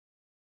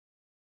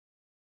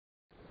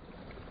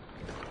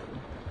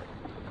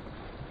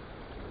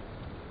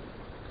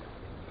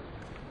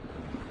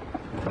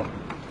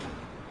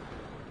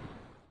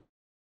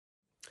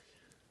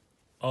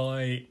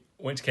I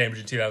went to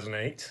Cambridge in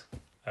 2008.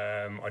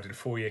 I did a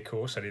 4-year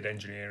course. I did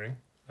engineering.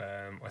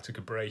 I took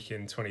a break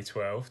in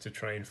 2012 to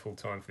train full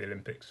time for the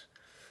Olympics,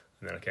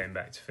 and then I came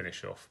back to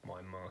finish off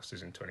my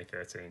masters in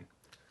 2013.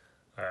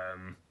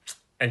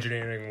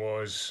 Engineering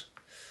was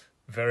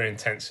very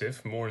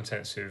intensive, more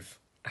intensive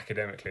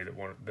academically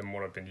than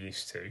what I've been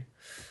used to.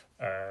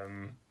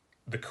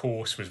 The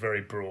course was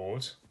very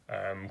broad,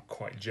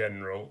 quite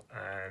general,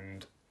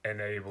 and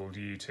enabled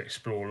you to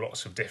explore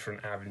lots of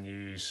different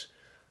avenues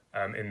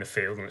in the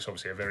field, and it's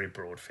obviously a very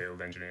broad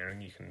field.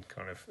 Engineering, it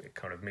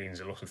kind of means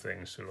a lot of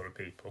things to a lot of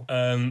people.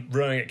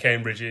 Rowing at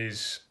Cambridge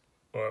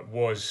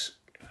was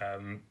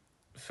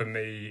for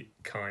me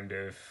kind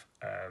of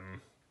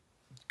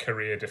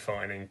career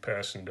defining,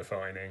 person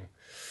defining,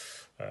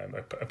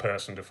 a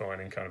person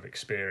defining kind of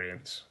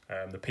experience.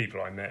 The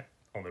people I met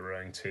on the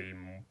rowing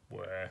team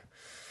were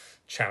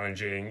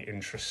challenging,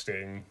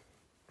 interesting,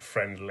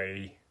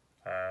 friendly,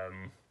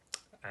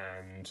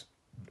 and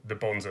the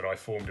bonds that I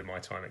formed in my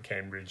time at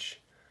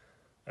Cambridge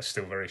are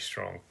still very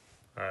strong.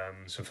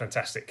 Some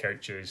fantastic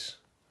coaches,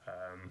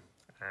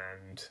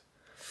 and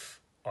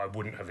I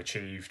wouldn't have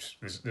achieved,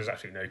 there's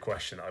absolutely no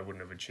question I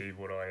wouldn't have achieved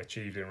what I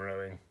achieved in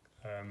rowing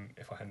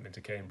if I hadn't been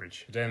to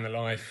Cambridge. A day in the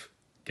life,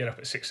 get up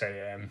at 6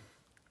 a.m,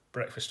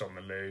 breakfast on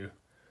the loo,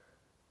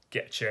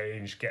 get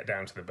changed, get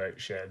down to the boat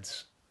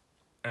sheds,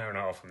 hour and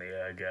a half on the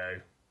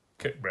ergo,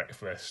 cook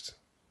breakfast,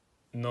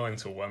 9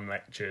 till 1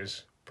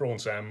 lectures, prawn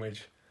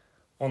sandwich,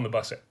 on the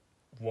bus at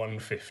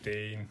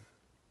 1:15,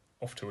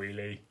 off to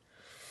Ely,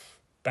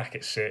 back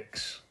at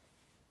 6,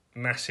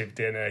 massive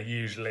dinner,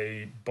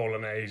 usually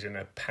bolognese in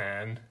a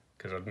pan,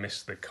 because I'd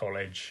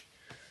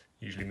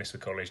usually miss the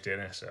college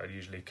dinner, so I'd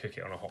usually cook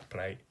it on a hot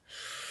plate.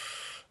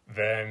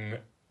 Then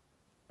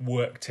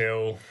work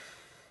till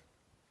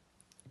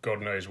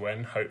God knows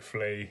when,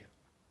 hopefully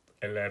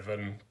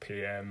 11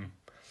 p.m.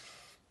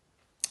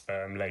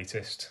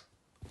 Latest.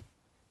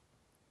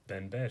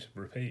 Then bed,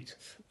 repeat.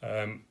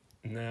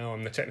 Now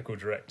I'm the technical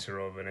director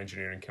of an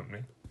engineering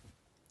company.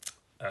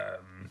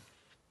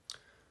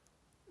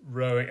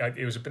 Rowing,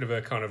 it was a bit of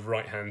a kind of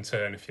right-hand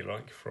turn, if you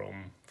like,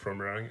 from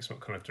rowing. It's not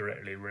kind of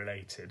directly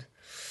related,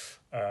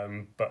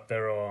 but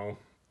there are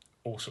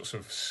all sorts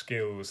of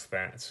skills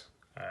that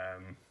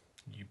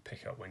you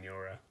pick up when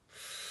you're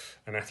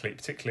an athlete,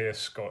 particularly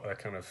a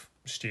kind of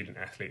student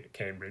athlete at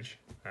Cambridge,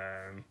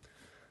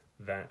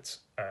 that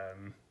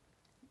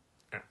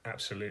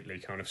absolutely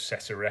kind of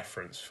set a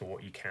reference for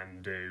what you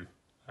can do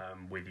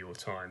with your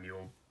time.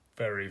 You're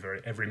very,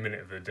 very, every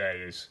minute of the day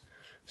is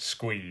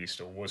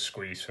squeezed, or was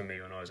squeezed for me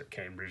when I was at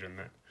Cambridge, and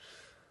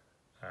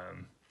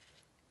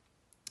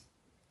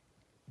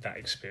that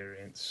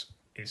experience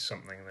is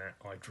something that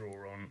I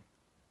draw on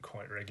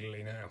quite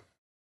regularly now.